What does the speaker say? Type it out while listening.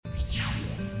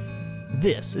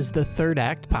This is the Third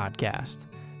Act Podcast,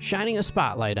 shining a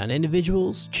spotlight on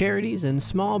individuals, charities, and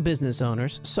small business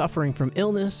owners suffering from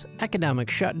illness, economic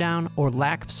shutdown, or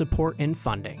lack of support and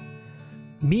funding.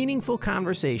 Meaningful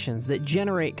conversations that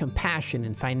generate compassion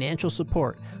and financial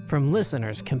support from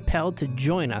listeners compelled to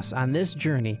join us on this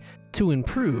journey to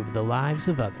improve the lives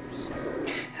of others.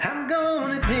 I'm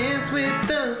gonna dance with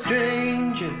a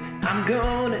stranger. I'm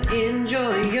gonna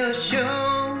enjoy your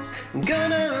show. I'm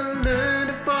gonna learn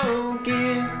to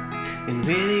forgive and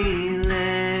really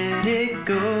let it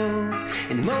go.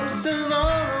 And most of all,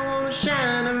 I wanna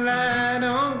shine a light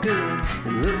on good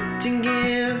and look to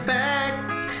give back.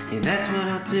 And that's what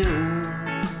I'll do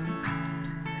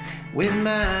with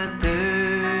my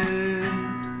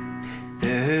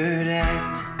third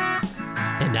act.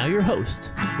 And now your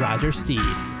host, Roger Steed.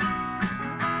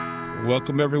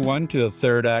 Welcome, everyone, to the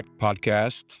Third Act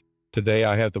Podcast. Today,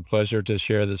 I have the pleasure to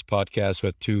share this podcast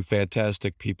with two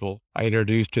fantastic people I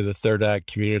introduced to the Third Act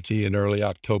community in early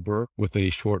October with a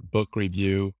short book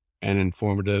review and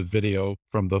informative video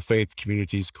from the Faith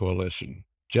Communities Coalition.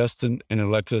 Justin and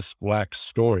Alexis Black's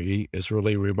story is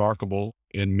really remarkable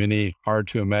in many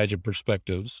hard-to-imagine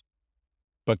perspectives,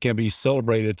 but can be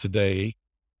celebrated today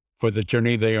for the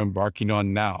journey they are embarking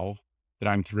on now that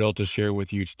I'm thrilled to share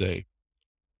with you today.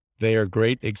 They are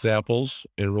great examples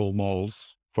and role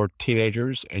models for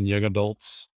teenagers and young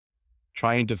adults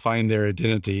trying to find their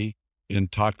identity in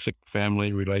toxic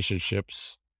family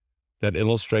relationships that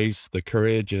illustrates the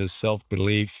courage and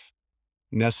self-belief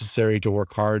necessary to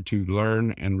work hard to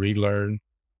learn and relearn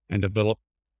and develop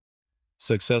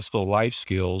successful life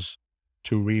skills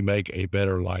to remake a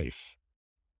better life.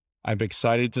 I'm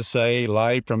excited to say,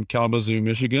 live from Kalamazoo,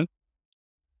 Michigan,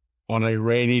 on a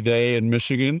rainy day in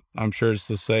Michigan. I'm sure it's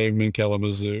the same in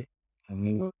Kalamazoo.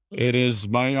 It is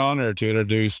my honor to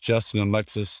introduce Justin and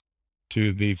Alexis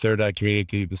to the Third Act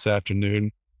community this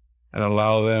afternoon and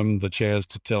allow them the chance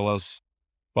to tell us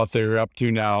what they're up to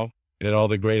now and all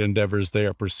the great endeavors they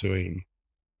are pursuing.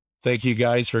 Thank you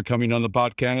guys for coming on the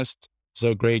podcast.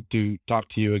 So great to talk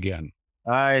to you again.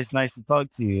 Hi, it's nice to talk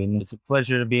to you, and it's a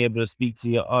pleasure to be able to speak to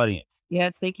your audience.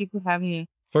 Yes, thank you for having me.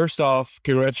 First off,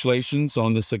 congratulations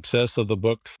on the success of the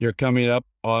book. You're coming up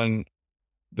on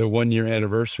the 1-year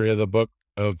anniversary of the book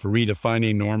of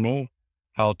Redefining Normal,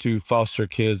 How to Foster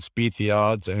Kids Beat the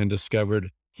Odds and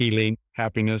Discovered Healing,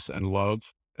 Happiness, and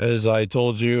Love. As I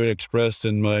told you and expressed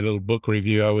in my little book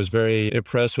review, I was very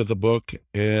impressed with the book,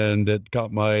 and it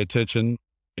caught my attention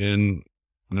in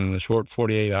a short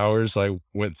 48 hours. I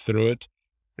went through it,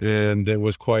 and it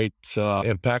was quite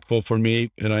impactful for me,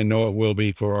 and I know it will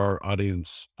be for our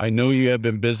audience. I know you have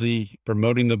been busy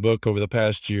promoting the book over the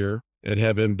past year and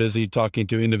have been busy talking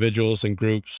to individuals and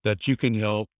groups that you can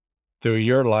help through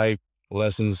your life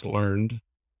lessons learned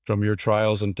from your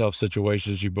trials and tough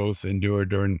situations you both endured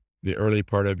during the early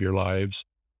part of your lives.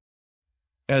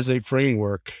 As a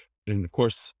framework, and of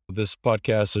course, this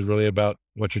podcast is really about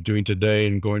what you're doing today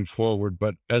and going forward,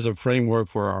 but as a framework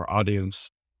for our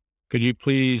audience, could you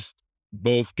please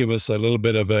both give us a little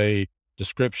bit of a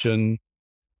description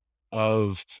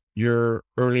of your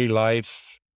early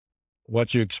life,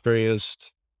 what you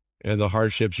experienced, and the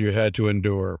hardships you had to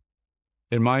endure?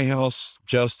 In my house,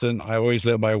 Justin, I always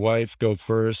let my wife go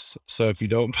first. So if you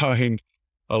don't mind,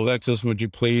 Alexis, would you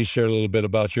please share a little bit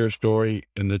about your story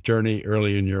and the journey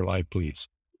early in your life, please?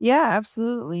 Yeah,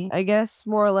 absolutely. I guess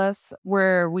more or less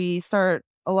where we start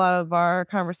a lot of our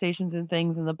conversations and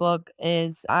things in the book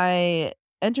is I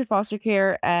entered foster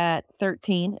care at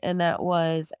 13, and that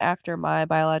was after my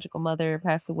biological mother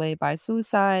passed away by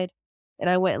suicide. And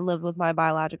I went and lived with my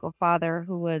biological father,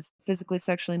 who was physically,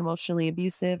 sexually, and emotionally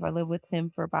abusive. I lived with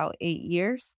him for about 8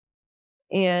 years.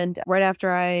 And right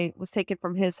after I was taken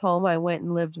from his home, I went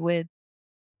and lived with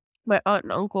my aunt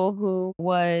and uncle, who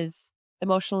was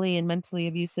emotionally and mentally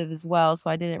abusive as well. So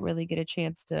I didn't really get a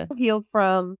chance to heal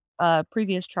from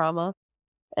previous trauma.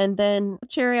 And then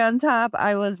cherry on top,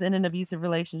 I was in an abusive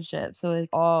relationship. So it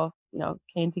all,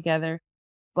 came together.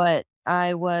 But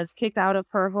I was kicked out of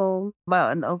her home, my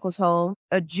aunt and uncle's home,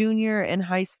 a junior in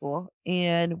high school,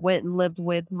 and went and lived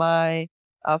with my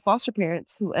foster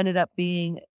parents, who ended up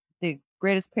being the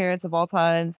greatest parents of all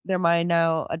times. They're my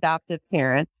now adoptive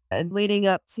parents. And leading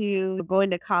up to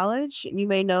going to college, you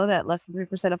may know that less than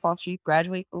 3% of foster youth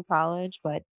graduate from college,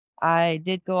 but I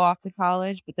did go off to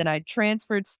college, but then I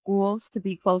transferred schools to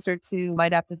be closer to my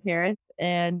adoptive parents.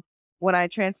 And when I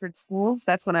transferred schools,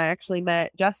 that's when I actually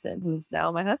met Justin, who's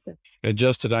now my husband. And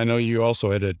Justin, I know you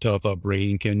also had a tough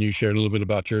upbringing. Can you share a little bit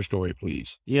about your story,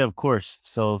 please? Yeah, of course.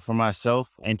 So for myself,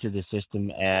 entered the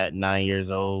system at 9 years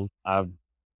old. I've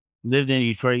lived in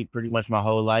Detroit pretty much my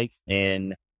whole life.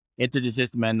 And entered the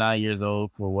system at 9 years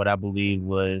old for what I believe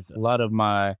was a lot of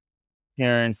my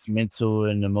parents' mental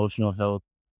and emotional health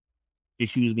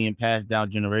issues being passed down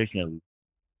generationally.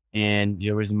 And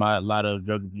there was a lot of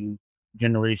drug abuse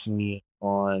generationally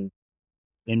on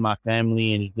in my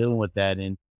family and dealing with that.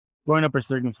 And growing up in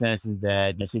circumstances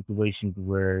that in situations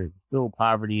where still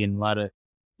poverty and a lot of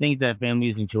things that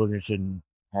families and children shouldn't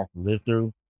have to live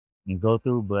through and go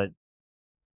through, but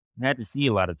I had to see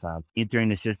a lot of times. Entering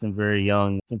the system very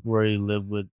young, temporarily lived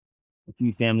with a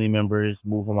few family members,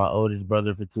 moved with my oldest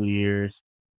brother for 2 years,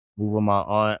 moved with my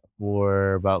aunt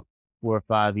for about 4 or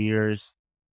 5 years,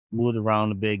 moved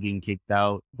around a bit, getting kicked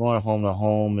out, going home to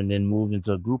home, and then moved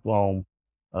into a group home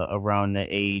around the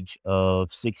age of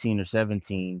 16 or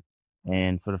 17.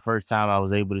 And for the first time, I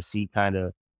was able to see kind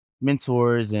of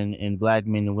mentors and Black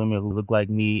men and women who look like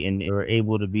me and were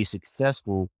able to be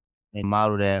successful and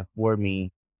model that for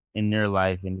me in their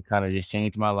life, and kind of just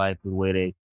changed my life the way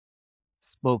they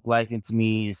spoke life into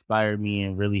me, inspired me,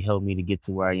 and really helped me to get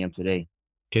to where I am today.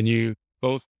 Can you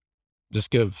both just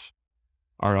give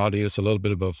our audience a little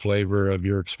bit of a flavor of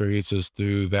your experiences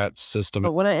through that system?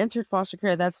 But when I entered foster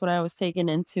care, that's when I was taken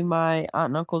into my aunt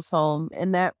and uncle's home.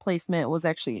 And that placement was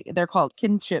actually, they're called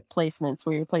kinship placements,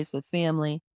 where you're placed with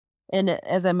family. And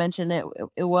as I mentioned,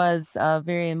 it was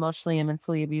very emotionally and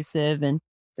mentally abusive. And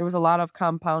there was a lot of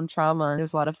compound trauma. There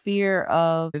was a lot of fear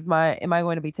of, am I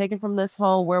going to be taken from this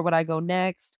home? Where would I go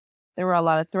next? There were a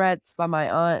lot of threats by my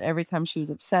aunt every time she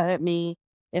was upset at me,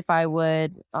 if I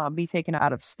would be taken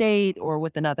out of state or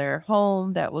with another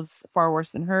home that was far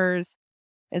worse than hers.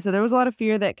 And so there was a lot of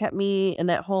fear that kept me in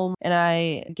that home. And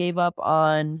I gave up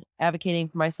on advocating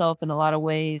for myself in a lot of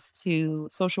ways to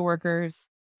social workers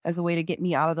as a way to get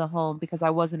me out of the home, because I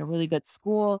was in a really good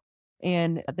school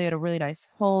and they had a really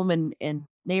nice home and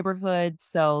neighborhood.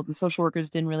 So the social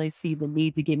workers didn't really see the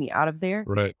need to get me out of there.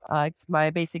 Right. My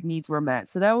basic needs were met.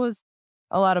 So that was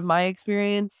a lot of my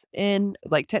experience in,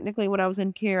 like, technically when I was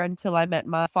in care until I met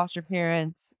my foster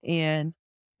parents. And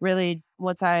really,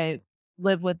 once I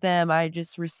lived with them, I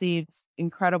just received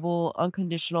incredible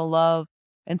unconditional love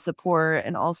and support,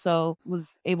 and also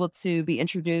was able to be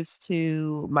introduced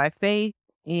to my faith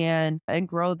and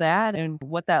grow that and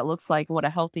what that looks like, what a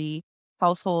healthy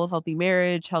household, healthy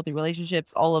marriage, healthy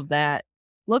relationships, all of that.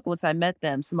 Look, once I met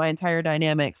them, so my entire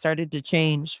dynamic started to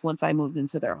change once I moved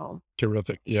into their home.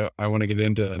 Terrific. Yeah, I want to get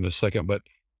into that in a second, but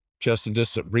Justin,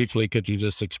 just briefly, could you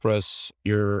just express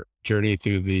your journey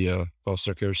through the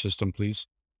foster care system, please?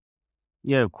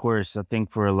 Yeah, of course. I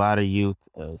think for a lot of youth,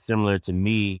 similar to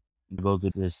me, you go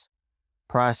through this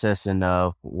processing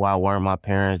of why weren't my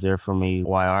parents there for me?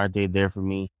 Why aren't they there for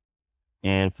me?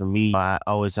 And for me, I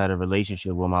always had a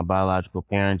relationship with my biological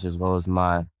parents as well as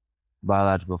my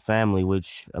biological family,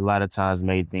 which a lot of times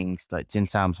made things like 10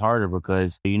 times harder,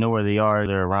 because you know where they are,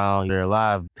 they're around, they're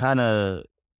alive, kind of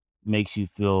makes you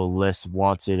feel less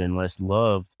wanted and less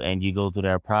loved. And you go through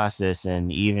that process.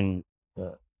 And even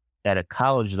at a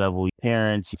college level,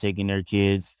 parents taking their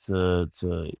kids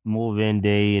to move in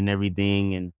day and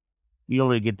everything, and you don't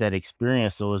really get that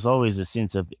experience. So it's always a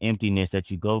sense of emptiness that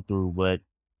you go through. But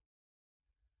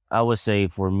I would say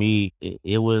for me,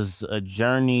 it was a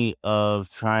journey of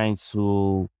trying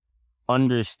to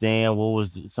understand what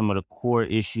was some of the core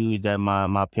issues that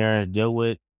my parents dealt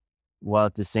with, while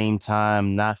at the same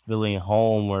time not feeling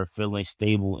home or feeling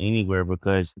stable anywhere,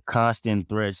 because constant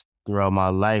threats throughout my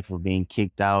life of being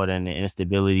kicked out and the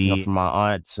instability from my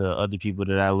aunt to other people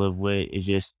that I live with. It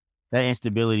just, that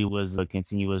instability was a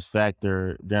continuous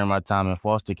factor during my time in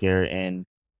foster care. And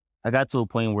I got to a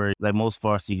point where, like most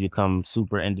foster, you become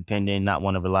super independent, not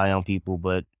want to rely on people.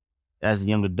 But as a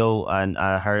young adult,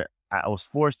 I was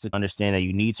forced to understand that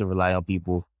you need to rely on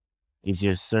people. It's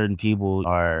just certain people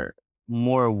are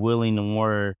more willing and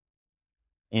more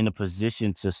in a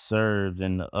position to serve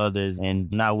than the others,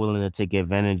 and not willing to take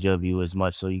advantage of you as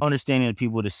much. So you understanding the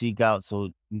people to seek out so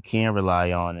you can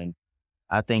rely on. And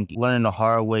I think learning the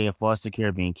hard way in foster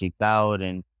care, being kicked out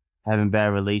and having bad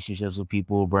relationships with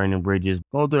people, burning bridges,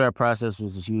 going through that process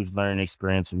was a huge learning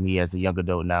experience for me as a young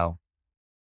adult now.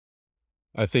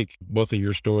 I think both of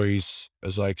your stories,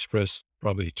 as I expressed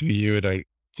probably to you, and I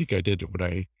think I did when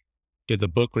I did the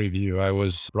book review, I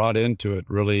was brought into it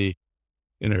really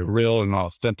in a real and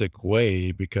authentic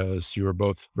way, because you were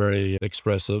both very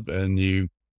expressive and you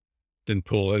didn't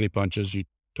pull any punches. You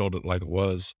told it like it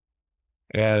was.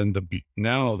 And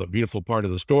now the beautiful part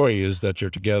of the story is that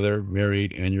you're together,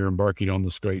 married, and you're embarking on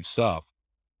this great stuff.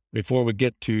 Before we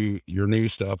get to your new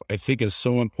stuff, I think it's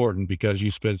so important, because you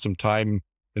spent some time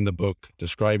in the book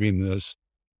describing this,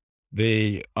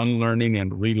 the unlearning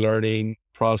and relearning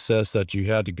process that you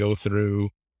had to go through.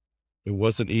 It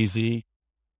wasn't easy.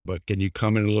 But can you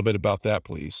comment a little bit about that,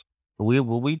 please?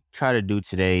 What we try to do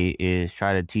today is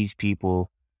try to teach people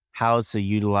how to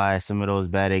utilize some of those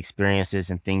bad experiences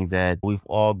and things that we've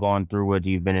all gone through, whether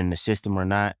you've been in the system or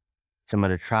not, some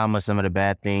of the trauma, some of the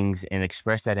bad things, and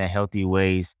express that in healthy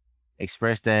ways,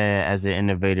 express that as an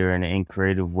innovator and in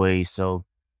creative ways. So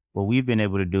what we've been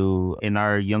able to do in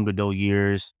our young adult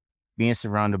years, being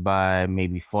surrounded by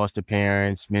maybe foster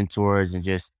parents, mentors, and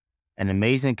just an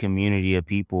amazing community of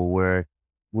people where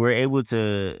we're able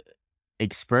to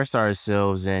express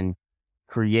ourselves and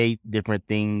create different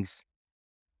things,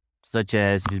 such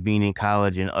as just being in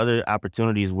college and other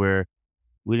opportunities where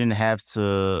we didn't have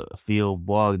to feel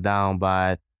bogged down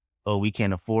by, oh, we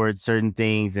can't afford certain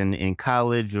things in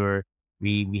college, or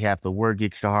we have to work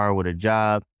extra hard with a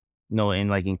job. No, and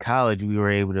like in college, we were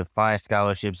able to find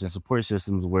scholarships and support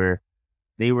systems where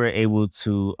they were able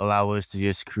to allow us to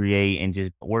just create and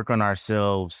just work on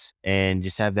ourselves and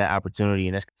just have that opportunity.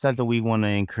 And that's something we want to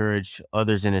encourage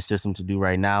others in the system to do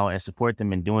right now and support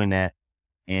them in doing that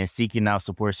and seeking out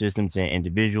support systems and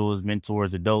individuals,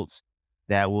 mentors, adults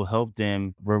that will help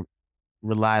them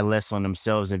rely less on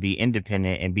themselves and be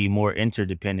independent and be more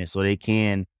interdependent so they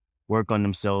can work on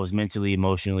themselves mentally,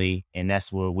 emotionally. And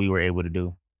that's what we were able to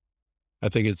do. I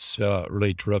think it's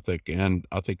really terrific. And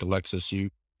I think, Alexis, you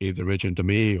either mentioned to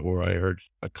me or I heard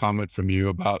a comment from you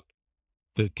about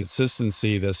the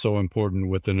consistency that's so important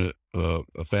within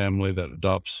a family that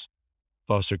adopts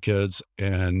foster kids.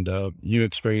 And you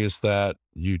experienced that.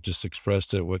 You just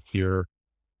expressed it with your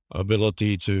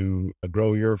ability to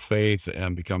grow your faith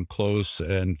and become close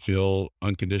and feel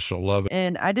unconditional love.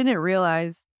 And I didn't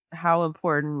realize how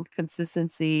important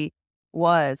consistency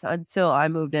was until I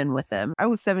moved in with them. I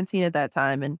was 17 at that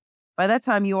time. And by that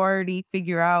time, you already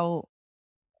figure out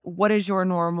what is your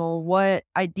normal, what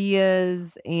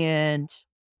ideas and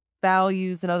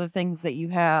values and other things that you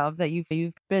have that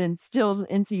you've been instilled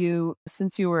into you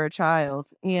since you were a child.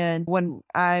 And when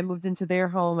I moved into their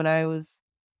home and I was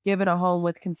given a home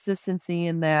with consistency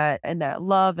and that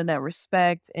love and that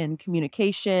respect and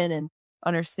communication and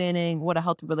understanding what a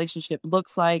healthy relationship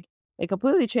looks like, it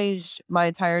completely changed my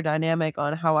entire dynamic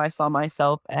on how I saw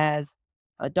myself as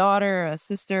a daughter, a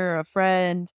sister, a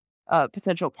friend, a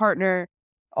potential partner.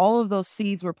 All of those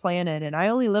seeds were planted, and I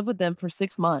only lived with them for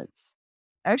 6 months.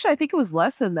 Actually, I think it was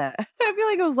less than that. I feel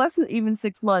like it was less than even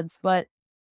 6 months, but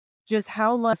just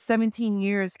how much 17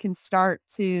 years can start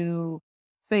to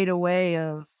fade away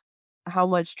of how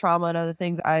much trauma and other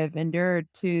things I've endured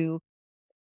to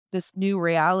this new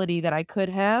reality that I could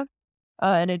have.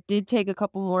 And it did take a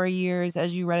couple more years,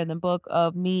 as you read in the book,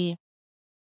 of me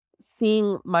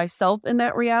seeing myself in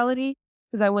that reality,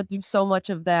 because I went through so much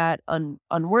of that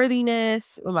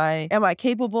unworthiness. Am I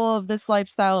capable of this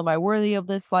lifestyle? Am I worthy of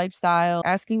this lifestyle?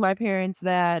 Asking my parents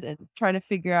that and trying to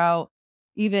figure out,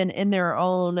 even in their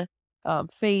own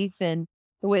faith and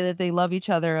the way that they love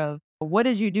each other, of what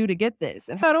did you do to get this?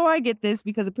 And how do I get this?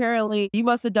 Because apparently you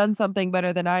must have done something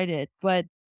better than I did. But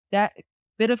that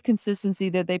bit of consistency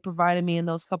that they provided me in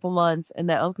those couple months and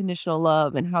that unconditional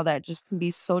love and how that just can be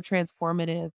so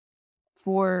transformative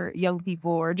for young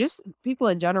people or just people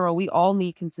in general. We all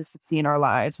need consistency in our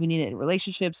lives. We need it in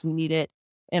relationships. We need it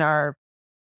in our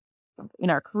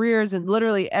careers, and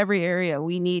literally every area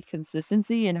we need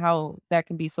consistency, and how that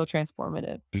can be so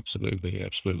transformative. Absolutely.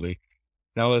 Absolutely.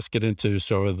 Now let's get into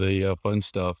some of the fun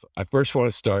stuff. I first want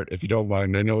to start, if you don't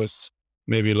mind, I know it's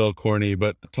maybe a little corny,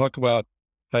 but talk about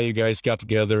how you guys got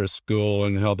together at school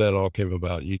and how that all came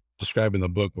about. You describe in the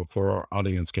book, but for our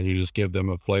audience, can you just give them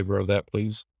a flavor of that,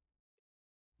 please?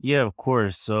 Yeah, of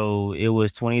course. So it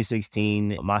was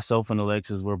 2016. Myself and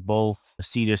Alexis were both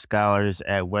CETA scholars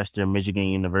at Western Michigan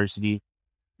University.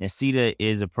 And CETA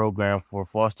is a program for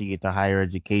foster youth to higher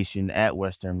education at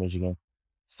Western Michigan.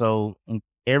 So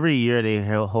every year they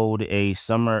hold a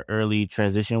summer early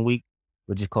transition week,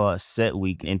 which is called SET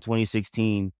Week. In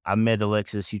 2016, I met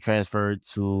Alexis. She transferred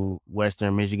to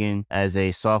Western Michigan as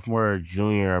a sophomore or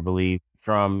junior, I believe,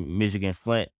 from Michigan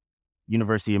Flint.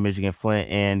 University of Michigan Flint,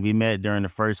 and we met during the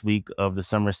first week of the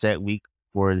summer SET Week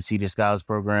for the CETA Scholars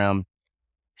Program.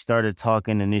 Started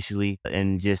talking initially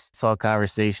and just saw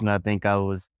conversation. I think I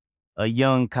was a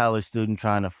young college student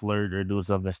trying to flirt or do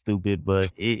something stupid,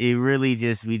 but it really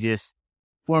we just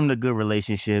formed a good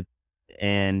relationship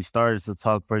and started to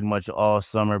talk pretty much all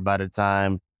summer. By the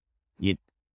time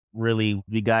we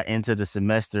got into the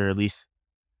semester, at least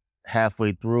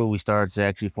halfway through, we started to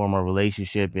actually form a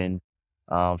relationship and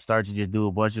start to just do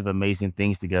a bunch of amazing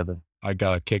things together. I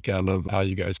got a kick out of how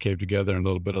you guys came together and a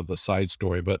little bit of the side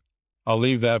story, but I'll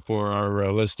leave that for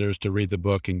our listeners to read the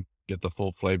book and get the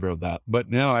full flavor of that. But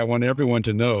now I want everyone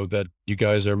to know that you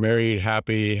guys are married,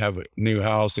 happy, have a new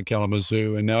house in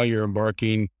Kalamazoo, and now you're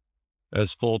embarking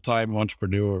as full-time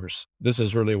entrepreneurs. This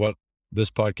is really what this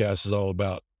podcast is all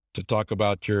about, to talk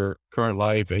about your current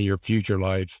life and your future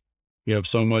life. You have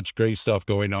so much great stuff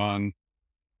going on.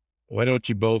 Why don't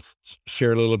you both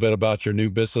share a little bit about your new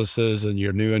businesses and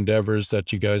your new endeavors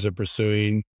that you guys are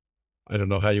pursuing? I don't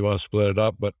know how you want to split it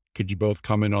up, but could you both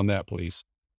comment on that, please?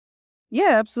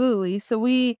 Yeah, absolutely. So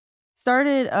we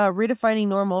started Redefining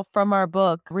Normal from our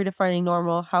book, Redefining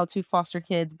Normal, How to Foster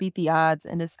Kids, Beat the Odds,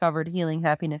 and Discovered Healing,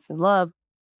 Happiness, and Love.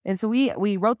 And so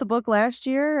we wrote the book last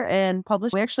year and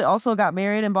published. We actually also got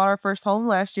married and bought our first home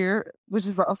last year, which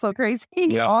is also crazy.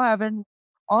 Yeah. all happened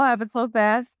so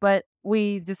fast. But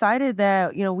we decided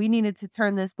that, we needed to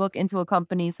turn this book into a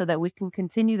company so that we can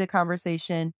continue the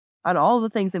conversation on all the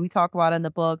things that we talk about in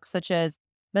the book, such as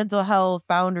mental health,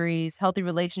 boundaries, healthy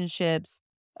relationships,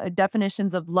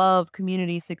 definitions of love,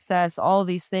 community, success, all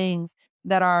these things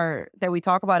that we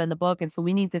talk about in the book. And so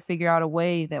we need to figure out a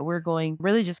way that we're going to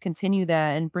really just continue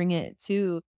that and bring it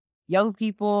to young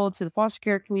people, to the foster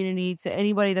care community, to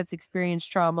anybody that's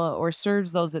experienced trauma or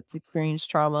serves those that's experienced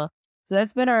trauma. So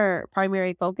that's been our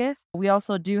primary focus. We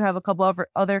also do have a couple of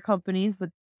other companies, but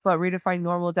Redefining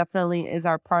Normal definitely is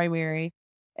our primary.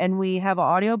 And we have an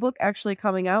audiobook actually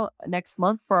coming out next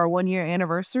month for our 1-year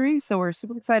anniversary. So we're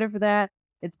super excited for that.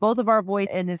 It's both of our voice,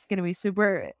 and it's going to be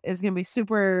super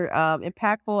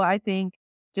impactful, I think,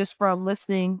 just from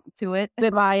listening to it. A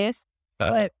bit biased,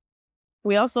 but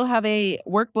we also have a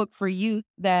workbook for youth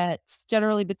that's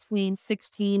generally between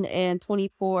 16 and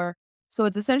 24. So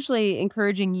it's essentially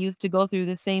encouraging youth to go through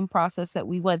the same process that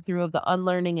we went through of the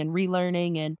unlearning and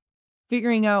relearning and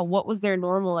figuring out what was their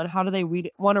normal and how do they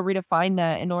want to redefine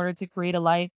that in order to create a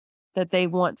life that they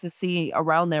want to see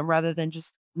around them rather than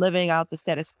just living out the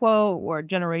status quo or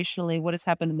generationally what has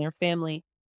happened in their family.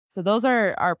 So those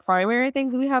are our primary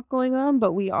things that we have going on,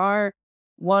 but we are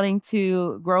wanting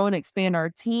to grow and expand our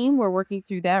team. We're working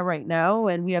through that right now.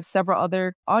 And we have several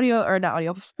other we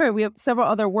have several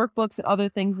other workbooks and other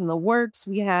things in the works.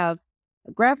 We have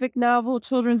a graphic novel,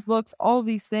 children's books, all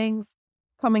these things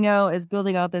coming out is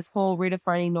building out this whole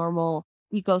Redefining Normal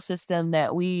ecosystem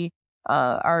that we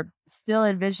are still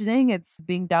envisioning. It's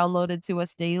being downloaded to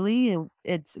us daily. And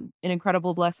it's an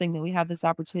incredible blessing that we have this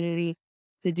opportunity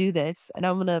to do this. And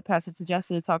I'm going to pass it to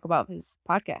Justin to talk about his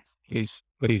podcast. Please.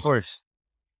 Of course.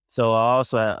 So I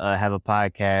also have a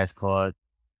podcast called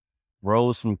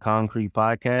Rose from Concrete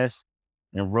Podcast.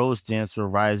 And Rose stands for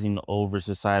Rising Over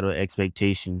Societal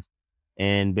Expectations.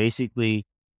 And basically,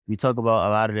 we talk about a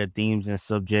lot of the themes and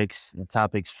subjects and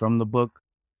topics from the book: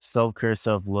 self-care,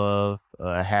 self-love,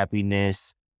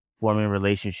 happiness, forming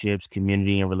relationships,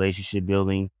 community and relationship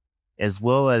building, as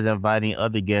well as inviting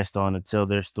other guests on to tell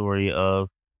their story of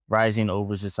rising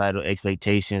over societal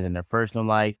expectations in their personal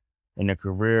life, in their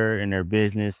career, in their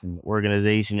business, and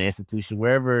organization, institution,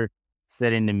 wherever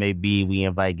setting it may be, we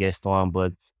invite guests on.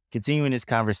 But continuing this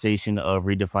conversation of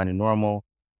redefining normal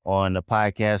on the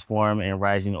podcast form and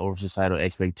rising over societal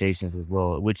expectations as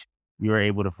well, which you are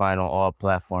able to find on all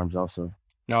platforms also.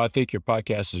 No, I think your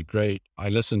podcast is great. I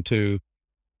listened to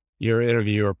your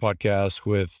interview or podcast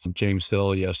with James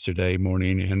Hill yesterday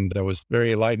morning, and that was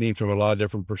very enlightening from a lot of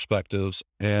different perspectives.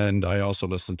 And I also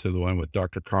listened to the one with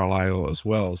Dr. Carlisle as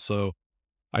well. So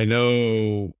I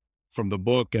know from the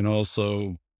book and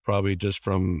also probably just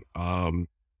from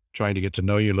trying to get to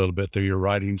know you a little bit through your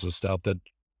writings and stuff that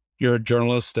you're a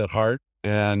journalist at heart,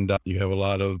 and you have a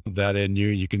lot of that in you.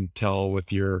 You can tell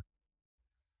with your,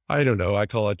 I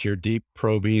call it your deep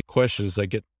probing questions that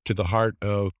get to the heart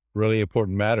of really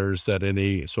important matters that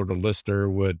any sort of listener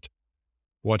would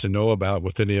want to know about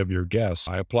with any of your guests.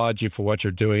 I applaud you for what you're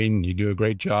doing. You do a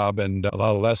great job, and a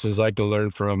lot of lessons I can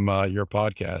learn from your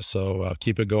podcast. So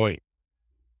keep it going.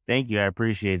 Thank you. I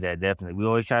appreciate that. Definitely. We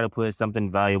always try to put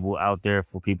something valuable out there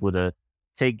for people to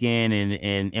take in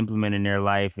and implement in their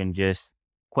life, and just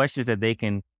questions that they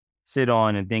can sit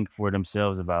on and think for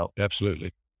themselves about.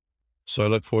 Absolutely. So I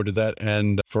look forward to that.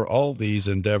 And for all these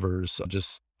endeavors,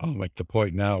 I'll make the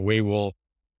point now, we will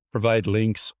provide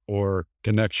links or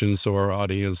connections so our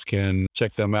audience can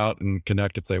check them out and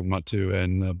connect if they want to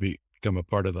and become a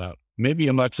part of that. Maybe,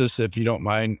 Alexis, if you don't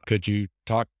mind, could you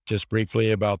talk just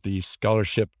briefly about the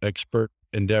scholarship expert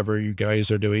endeavor you guys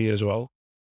are doing as well?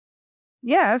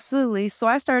 Yeah, absolutely. So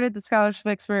I started the Scholarship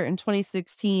Expert in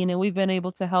 2016, and we've been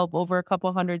able to help over a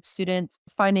couple hundred students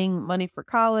finding money for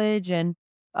college and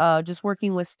just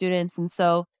working with students. And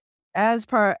so as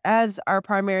our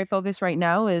primary focus right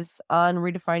now is on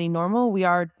redefining normal, we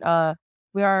are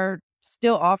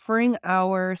still offering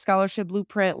our scholarship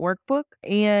blueprint workbook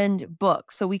and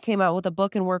book. So we came out with a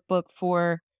book and workbook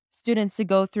for students to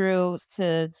go through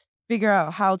to figure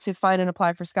out how to find and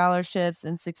apply for scholarships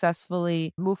and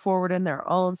successfully move forward in their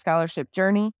own scholarship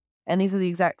journey. And these are the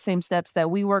exact same steps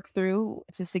that we work through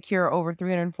to secure over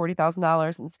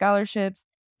 $340,000 in scholarships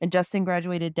and Justin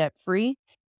graduated debt free.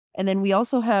 And then we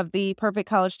also have the Perfect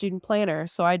College Student Planner.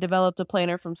 So I developed a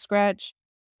planner from scratch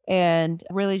and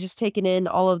really just taken in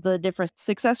all of the different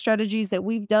success strategies that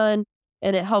we've done.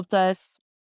 And it helped us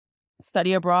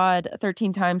study abroad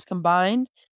 13 times combined.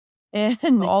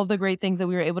 And all the great things that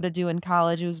we were able to do in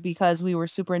college, it was because we were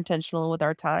super intentional with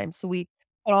our time. So we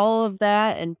put all of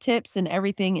that and tips and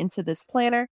everything into this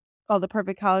planner called the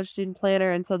Perfect College Student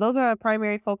Planner. And so those are our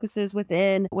primary focuses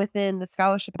within the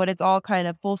scholarship, but it's all kind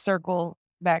of full circle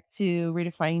back to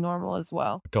redefining normal as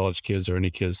well. College kids or any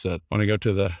kids that want to go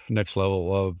to the next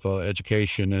level of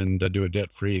education and do it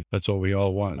debt free. That's what we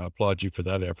all want. I applaud you for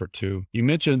that effort too. You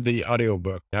mentioned the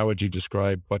audiobook. How would you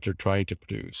describe what you're trying to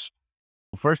produce?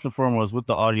 First and foremost, with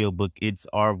the audiobook, it's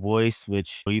our voice,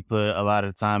 which we put a lot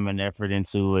of time and effort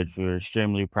into, which we're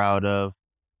extremely proud of.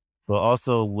 But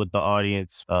also with the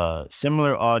audience,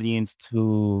 similar audience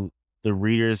to the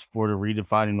readers for the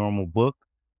Redefining Normal book.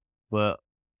 But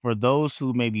for those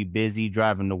who may be busy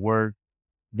driving to work,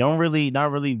 not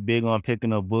really big on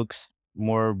picking up books,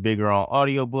 more bigger on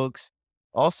audiobooks.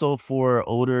 Also for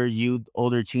older youth,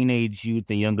 older teenage youth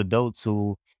and young adults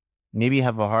who maybe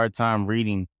have a hard time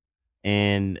reading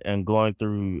and going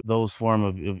through those form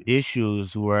of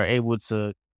issues, who are able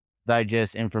to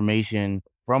digest information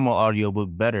from an audiobook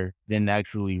better than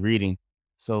actually reading.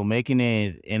 So making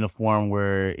it in a form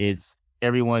where it's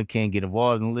everyone can get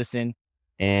involved and listen,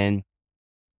 and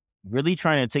really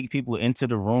trying to take people into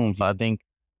the rooms. I think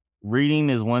reading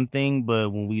is one thing,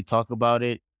 but when we talk about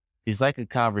it, it's like a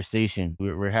conversation.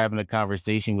 We're having a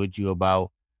conversation with you about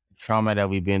trauma that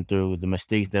we've been through, the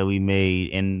mistakes that we made,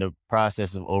 and the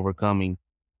process of overcoming.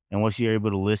 And once you're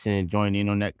able to listen and join in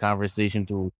on that conversation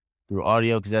through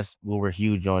audio, because that's what we're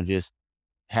huge on, just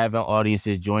having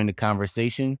audiences join the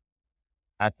conversation.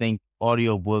 I think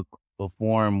audiobook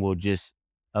form will just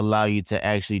allow you to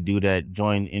actually do that,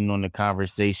 join in on the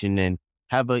conversation and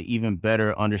have an even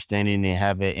better understanding and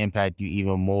have it impact you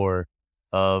even more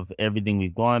of everything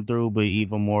we've gone through, but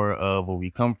even more of where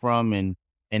we come from and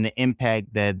the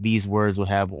impact that these words will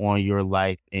have on your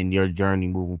life and your journey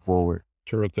moving forward.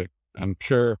 Terrific. I'm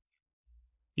sure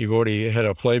you've already had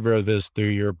a flavor of this through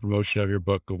your promotion of your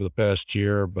book over the past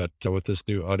year, but with this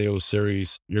new audio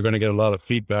series, you're going to get a lot of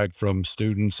feedback from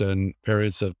students and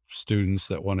parents of students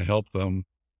that want to help them.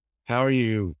 How are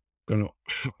you going to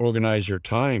organize your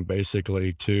time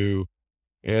basically to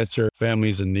answer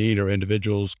families in need or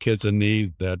individuals, kids in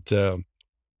need that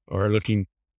are looking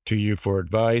to you for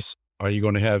advice? Are you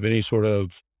going to have any sort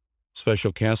of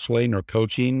special counseling or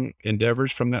coaching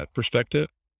endeavors from that perspective?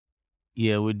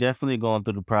 Yeah, we're definitely going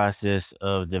through the process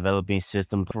of developing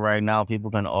systems. For right now,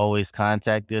 people can always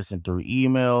contact us and through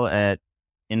email at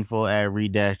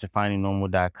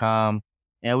info@re-definingnormal.com.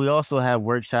 And we also have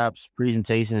workshops,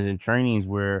 presentations, and trainings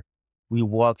where we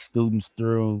walk students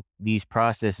through these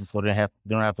processes so they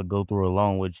don't have to go through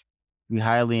alone, which we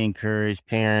highly encourage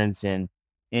parents and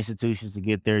institutions to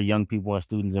get their young people and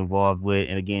students involved with.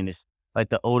 And again, it's like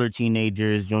the older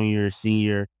teenagers, junior,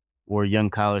 senior, or young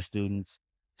college students,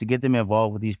 to get them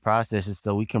involved with these processes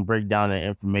so we can break down the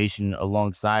information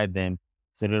alongside them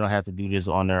so they don't have to do this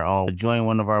on their own. Join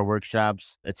one of our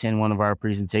workshops, attend one of our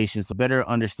presentations to better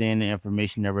understand the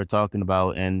information that we're talking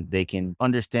about, and they can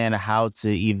understand how to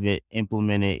even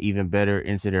implement it even better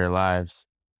into their lives.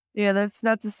 Yeah, that's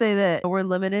not to say that we're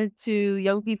limited to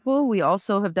young people. We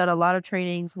also have done a lot of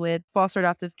trainings with foster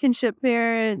adoptive kinship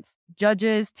parents,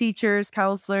 judges, teachers,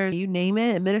 counselors, you name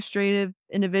it, administrative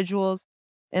individuals.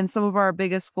 And some of our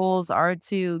biggest goals are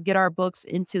to get our books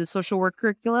into the social work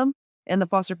curriculum and the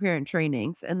foster parent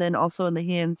trainings, and then also in the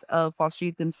hands of foster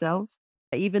youth themselves.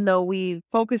 Even though we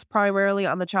focus primarily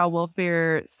on the child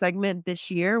welfare segment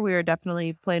this year, we are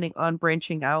definitely planning on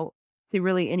branching out to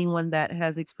really anyone that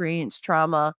has experienced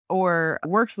trauma or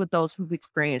works with those who've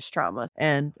experienced trauma,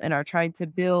 and are trying to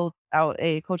build out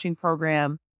a coaching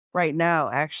program right now,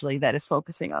 actually, that is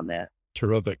focusing on that.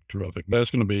 Terrific. That's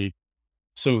going to be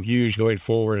so huge going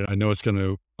forward. I know it's going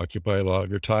to occupy a lot of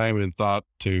your time and thought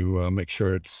to make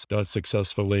sure it's done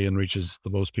successfully and reaches the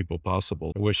most people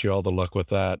possible. I wish you all the luck with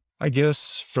that. I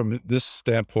guess from this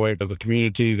standpoint of the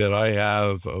community that I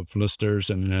have of listeners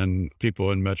and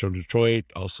people in Metro Detroit,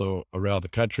 also around the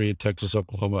country, Texas,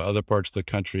 Oklahoma, other parts of the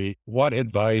country, what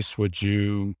advice would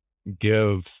you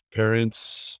give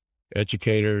parents,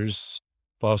 educators,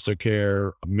 foster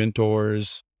care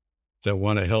mentors that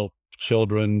want to help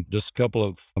children. Just a couple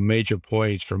of major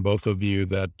points from both of you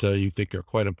that you think are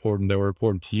quite important, that were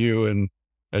important to you. And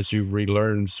as you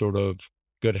relearn sort of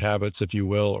good habits, if you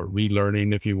will, or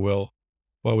relearning, if you will,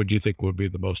 what would you think would be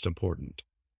the most important?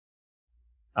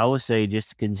 I would say just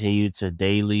to continue to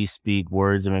daily speak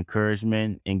words of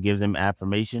encouragement and give them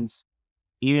affirmations.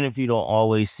 Even if you don't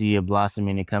always see it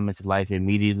blossoming and come into life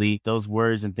immediately, those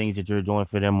words and things that you're doing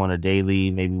for them on a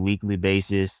daily, maybe weekly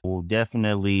basis will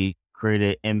definitely create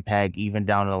an impact even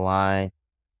down the line,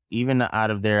 even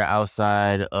out of there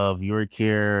outside of your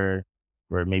care,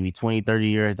 or maybe 20, 30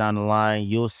 years down the line,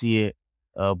 you'll see it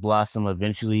blossom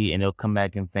eventually and they'll come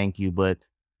back and thank you. But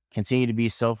continue to be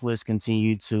selfless,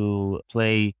 continue to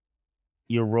play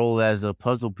your role as a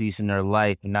puzzle piece in their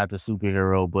life and not the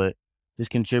superhero, but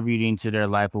just contributing to their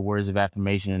life with words of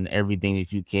affirmation and everything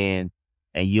that you can.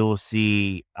 And you'll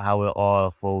see how it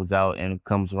all folds out and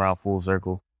comes around full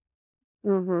circle.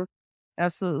 Mm-hmm.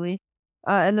 Absolutely.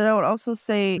 And then I would also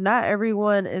say not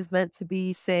everyone is meant to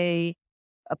be, say,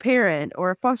 a parent or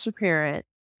a foster parent.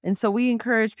 And so we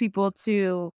encourage people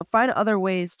to find other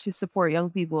ways to support young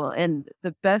people. And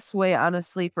the best way,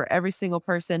 honestly, for every single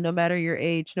person, no matter your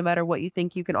age, no matter what you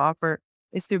think you can offer,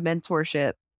 is through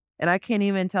mentorship. And I can't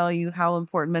even tell you how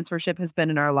important mentorship has been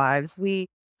in our lives. We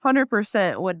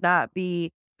 100% would not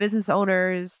be business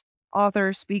owners,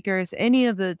 authors, speakers, any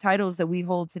of the titles that we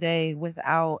hold today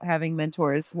without having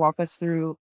mentors walk us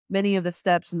through many of the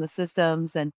steps and the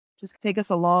systems and just take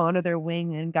us along under their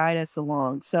wing and guide us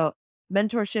along. So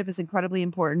mentorship is incredibly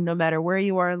important. No matter where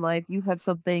you are in life, you have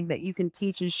something that you can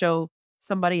teach and show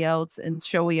somebody else and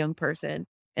show a young person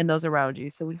and those around you.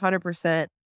 So we 100%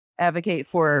 advocate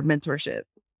for mentorship.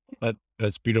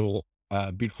 That's beautiful.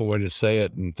 Beautiful way to say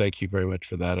it. And thank you very much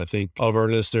for that. I think all of our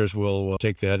listeners will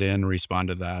take that in and respond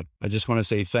to that. I just want to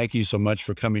say thank you so much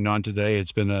for coming on today.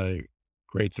 It's been a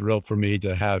great thrill for me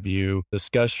to have you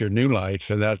discuss your new life.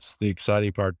 And that's the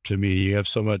exciting part to me. You have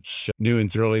so much new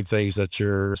and thrilling things that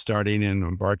you're starting and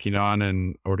embarking on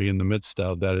and already in the midst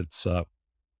of that. It's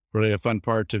really a fun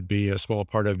part to be a small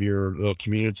part of your little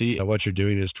community. What you're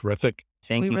doing is terrific.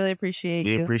 Thank We you. really appreciate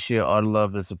We you. appreciate all the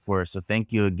love and support. So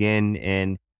thank you again.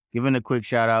 And giving a quick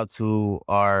shout out to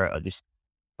our just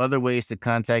other ways to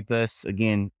contact us.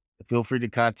 Again, feel free to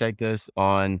contact us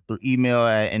through email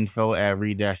at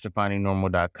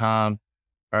info@re-definingnormal.com.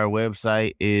 Our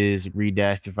website is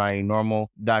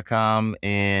re-definingnormal.com,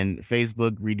 and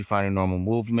Facebook, Redefining Normal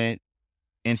Movement.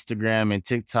 Instagram and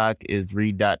TikTok is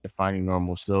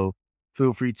re.definingnormal. So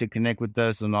feel free to connect with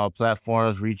us on all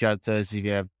platforms. Reach out to us if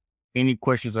you have any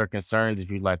questions or concerns. If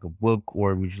you'd like a book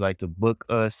or would you like to book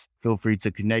us, feel free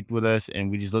to connect with us. And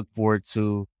we just look forward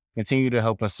to continue to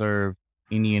help us serve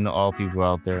any and all people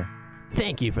out there.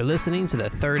 Thank you for listening to the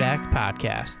Third Act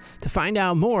Podcast. To find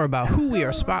out more about who we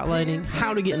are spotlighting,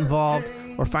 how to get involved,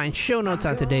 or find show notes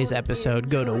on today's episode,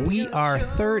 go to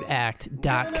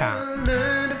wearethirdAct.com.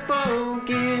 Learn to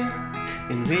forget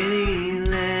and really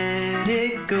let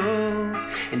it go.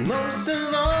 And most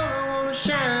of all, I want to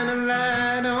shine a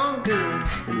light on good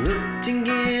and look to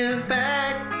give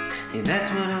back. And that's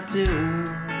what I'll do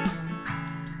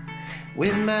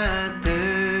with my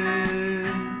third